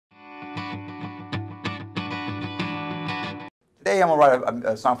Today I'm going to write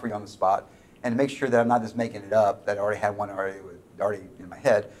a song for you on the spot, and to make sure that I'm not just making it up, that I already had one already in my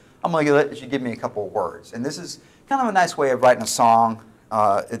head, I'm going to let you give me a couple of words. And this is kind of a nice way of writing a song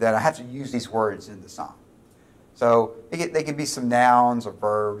that I have to use these words in the song. So they can be some nouns or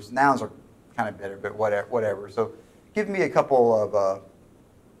verbs. Nouns are kind of better, but whatever. So give me a couple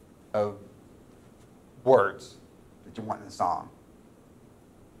of words that you want in the song.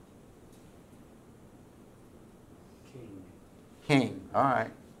 King, all right.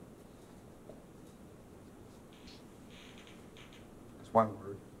 That's one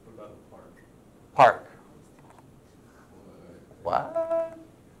word. What about park? Park. What?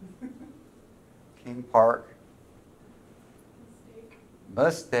 King Park.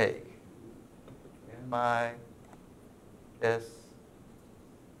 Mistake. M-I-S.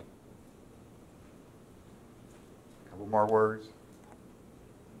 A couple more words.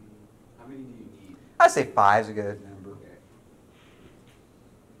 How many do you need? I'd say 5 is a good number.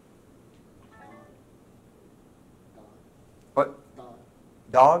 What? Dog.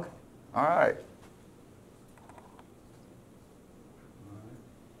 Dog? All right.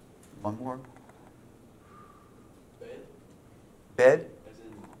 One more. Bed? Bed? As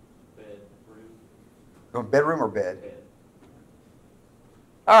in bed, room? Going bedroom or bed? Bed.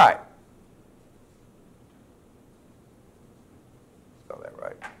 All right. Spell that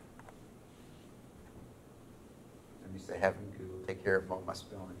right. Let me say having Google take care of all my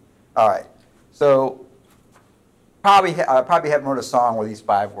spelling. All right. So I probably haven't wrote a song with these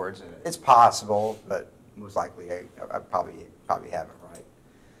 5 words in it. It's possible, but most likely I probably haven't, right?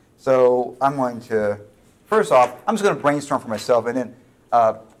 So I'm going to, first off, I'm just going to brainstorm for myself, and then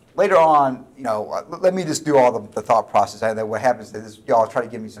later on, let me just do all the thought process. And then what happens is y'all try to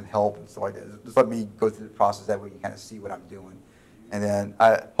give me some help and stuff like that. Just let me go through the process. That way you kind of see what I'm doing. And then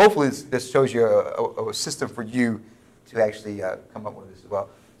hopefully this shows you a system for you to actually come up with this as well.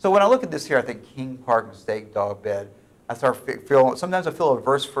 So when I look at this here, I think king, park, mistake, dog, bed. I start feeling, sometimes I feel a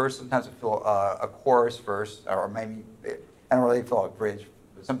verse first, sometimes I feel a chorus first, or maybe, I don't really feel a bridge,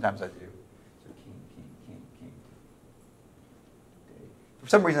 but sometimes I do. So king. For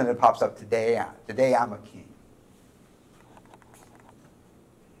some reason it pops up, today I'm a king.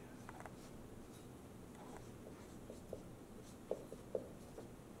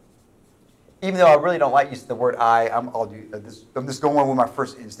 Even though I really don't like using the word I'm just going with my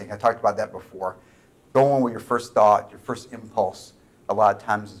first instinct. I talked about that before. Going with your first thought, your first impulse, a lot of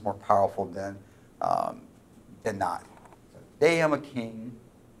times is more powerful than not. So, today I'm a king.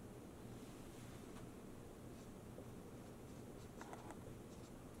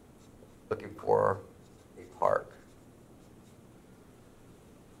 Looking for a park.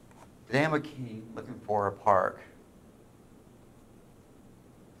 Today I'm a king looking for a park.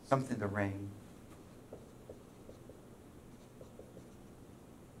 Something to ring.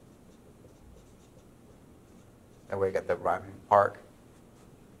 That way I got the rhyming park,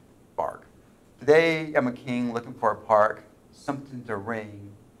 bark. Today I'm a king looking for a park, something to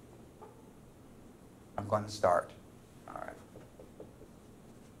ring. I'm going to start. All right.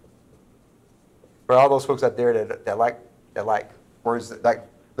 For all those folks out there that like words like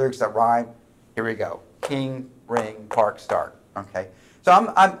lyrics that rhyme, here we go. King, ring, park, start. Okay. So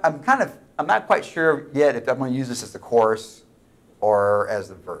I'm not quite sure yet if I'm going to use this as the chorus or as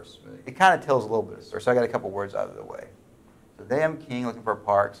the verse. It kind of tells a little bit of story. So I got a couple words out of the way. So today I'm king looking for a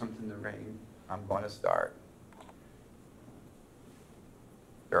park, something to ring. I'm going to start.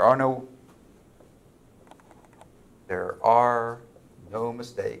 There are no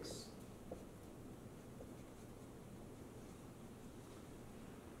mistakes.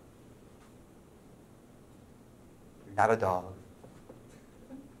 You're not a dog.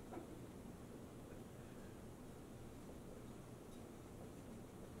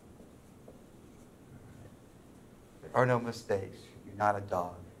 There are no mistakes. You're not a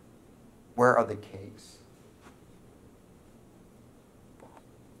dog. Where are the cakes?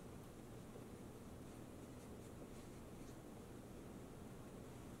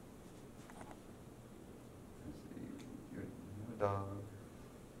 You're not a dog.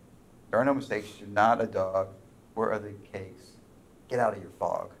 There are no mistakes. You're not a dog. Where are the cakes? Get out of your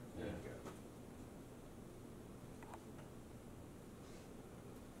fog. Yeah.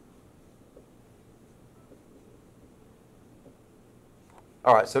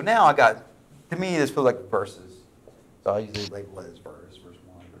 All right, so now to me, this feels like verses. So I usually label it as verse 1,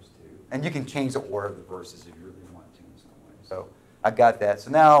 verse 2. And you can change the order of the verses if you really want to in some way. So I got that. So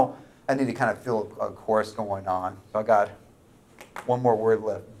now I need to kind of feel a chorus going on. So I got one more word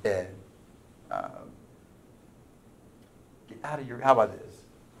left, bed. Get out of your, how about this?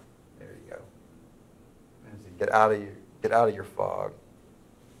 There. Get out of your fog.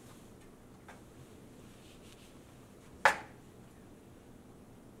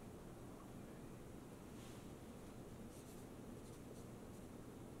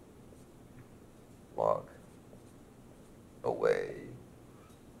 Walk away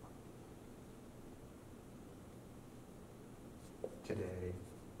today.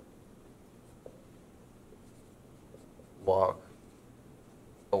 Walk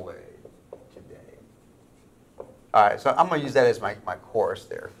away today. All right, so I'm going to use that as my chorus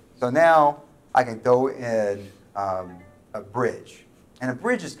there. So now I can throw in a bridge. And a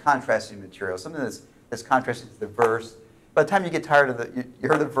bridge is contrasting material, something that's contrasting to the verse. By the time you get tired of you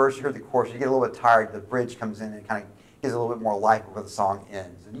heard the verse, you heard the chorus, you get a little bit tired, the bridge comes in and kind of gives a little bit more life before the song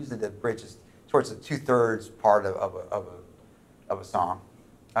ends. And usually the bridge is towards the 2/3 part of a song.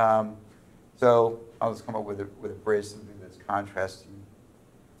 So I'll just come up with a bridge, something that's contrasting.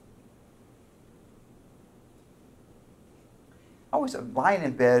 I always, lying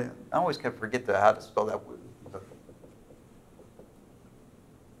in bed, I always kind of forget how to spell that word.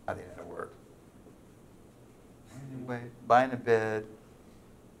 I think that'll work. Anyway, lying in bed,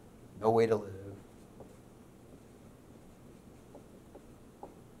 no way to live.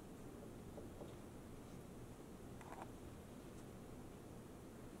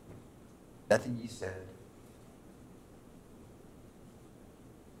 Nothing you said.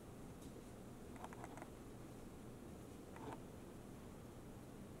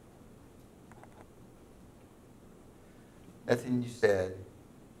 Nothing you said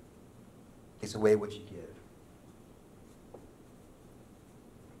takes away what you give.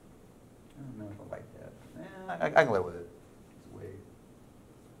 I don't know if I like that. I can live with it. It's away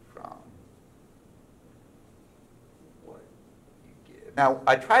from what you give. Now,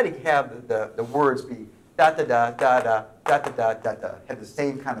 I try to have the words be da-da-da, da-da, da-da-da, da-da, have the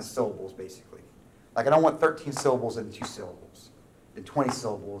same kind of syllables, basically. Like, I don't want 13 syllables and 2 syllables, and 20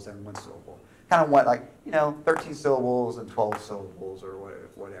 syllables and 1 syllable. Kind of want, like, 13 syllables and 12 syllables or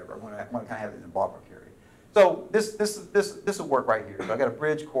whatever. I want to kind of have it in the ballpark area. So this will work right here. So I got a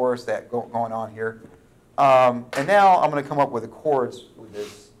bridge chorus going on here, and now I'm going to come up with the chords with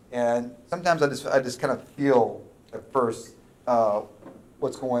this. And sometimes I just kind of feel at first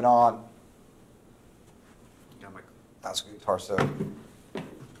what's going on. Got my classical guitar, so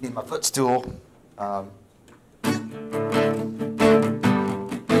need my footstool.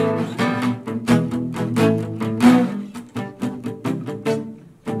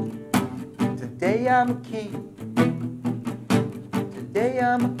 Today I'm a king. Today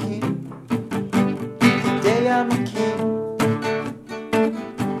I'm a king. Today I'm a king.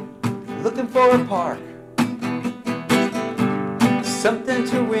 Looking for a park. Something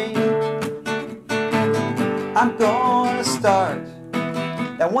to ring. I'm gonna start.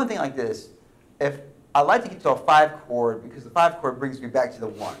 Now, one thing like this, if I like to get to a 5 chord because the 5 chord brings me back to the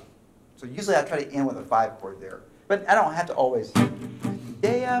 1. So usually I try to end with a 5 chord there. But I don't have to always.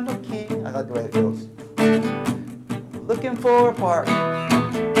 Today I'm a king. I like the way it feels. Looking for a park.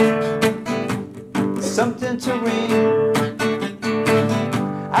 Something to ring.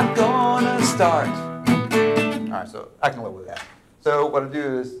 I'm gonna start. All right, so I can live with that. So what I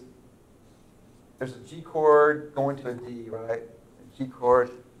do is, there's a G chord going to a D, right? A G chord.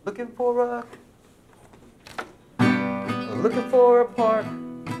 Looking for a park.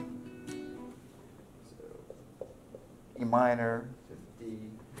 So E minor to D,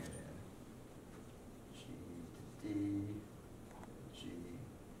 G to D, G,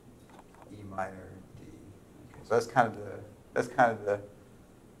 E minor, D. Okay, so that's kind of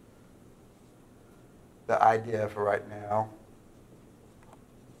the idea for right now.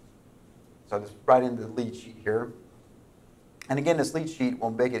 So I'll just write in the lead sheet here. And again, this lead sheet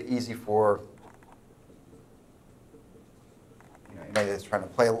will make it easy for anybody that's trying to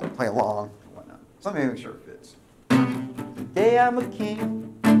play along and whatnot. So let me make sure it fits. Today I'm a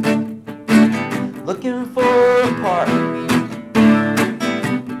king, looking for a park,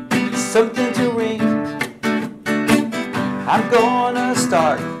 something to ring. I'm gonna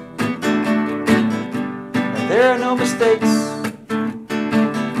start. Now, there are no mistakes.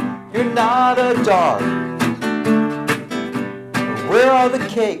 You're not a dog. Where are the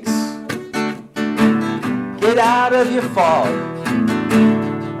cakes? Get out of your fog.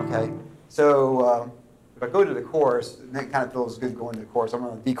 Okay, so if I go to the chorus, that kind of feels good going to the chorus. I'm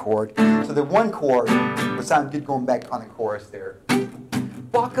on the D chord. So the 1 chord would sound good going back on the chorus there.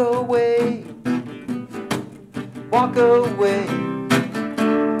 Walk away. Walk away.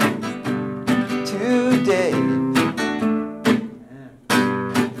 Today.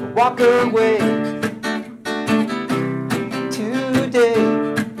 Walk away. Today.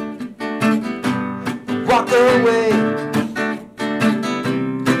 Walk away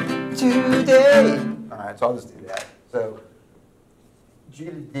today. All right, so I'll just do that. So G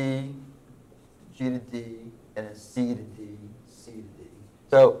to D, G to D, and then C to D, C to D.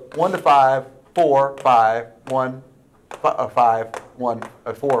 So 1 to 5, 4, 5, 1, 5, 1,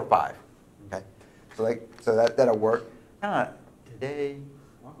 4, 5. Okay, so that'll work. Today,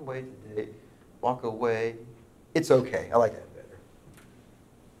 walk away today, walk away. It's okay. I like that better.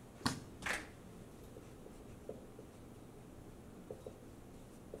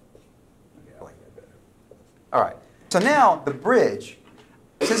 Okay, I like that better. All right. So now the bridge.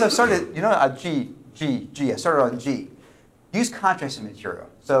 Since I've started, you know, I started on G. Use contrasting material.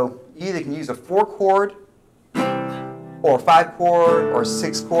 So you either can use a 4-chord, or a 5-chord, or a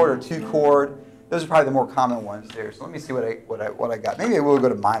 6-chord, or 2-chord. Those are probably the more common ones there. So let me see what I got. Maybe I will go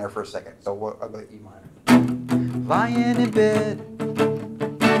to minor for a second. So I'll go to E minor. Lying in bed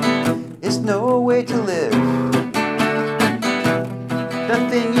is no way to live.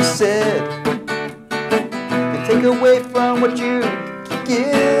 Nothing you said can take away from what you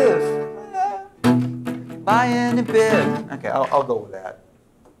give. Lying in bed. Okay, I'll go with that.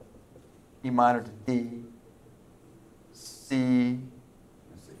 E minor to D, C.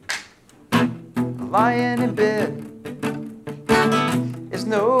 Let's see. Lying in bed is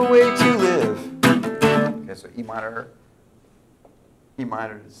no way to live. Okay, so E minor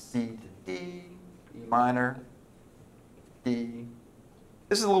to C to D, E minor, D.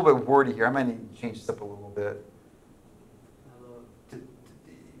 This is a little bit wordy here. I might need to change this up a little bit. To D.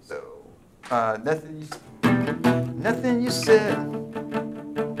 So nothing you said.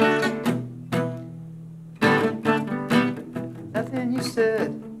 Nothing you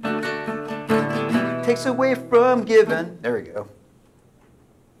said takes away from giving. There we go.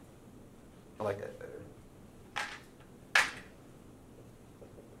 I like that better.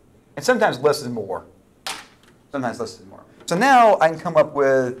 And sometimes less is more. Sometimes less is more. So now I can come up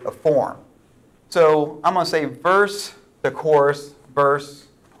with a form. So I'm going to say verse to chorus, verse,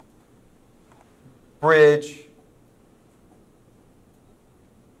 bridge,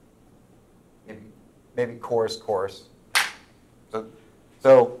 maybe chorus, chorus.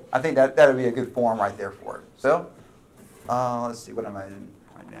 So I think that would be a good form right there for it. So let's see, what am I in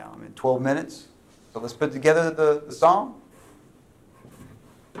right now? I'm in 12 minutes. So let's put together the song.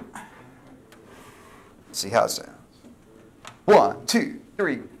 Let's see how it sounds. 1, 2,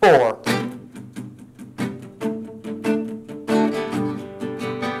 3, 4.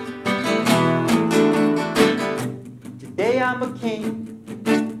 Today I'm a king,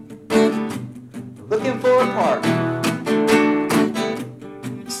 looking for a part,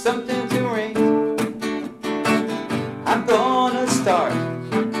 something to ring. I'm gonna start.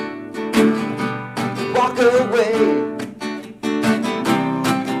 Walk away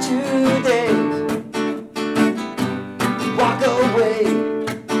today. Walk away.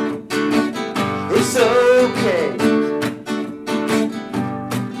 It's okay.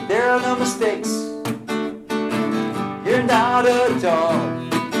 There are no mistakes. You're not a dog.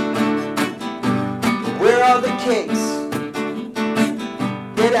 Where are the cakes?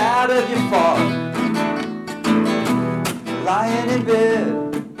 Get out of your fog. Lying in bed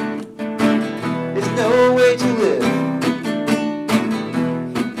is no way to live.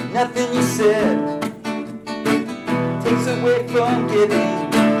 Nothing you said takes away from giving.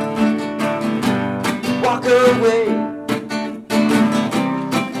 Walk away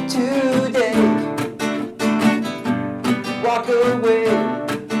today. Walk away.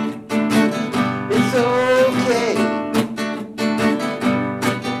 It's okay.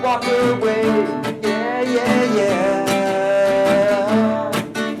 Walk away. Yeah, yeah, yeah.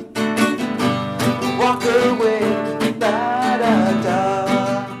 Walk away. Da, da, da.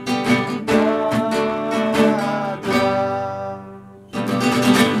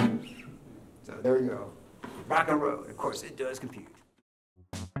 So there we go. Rock and roll. Of course, it does compute.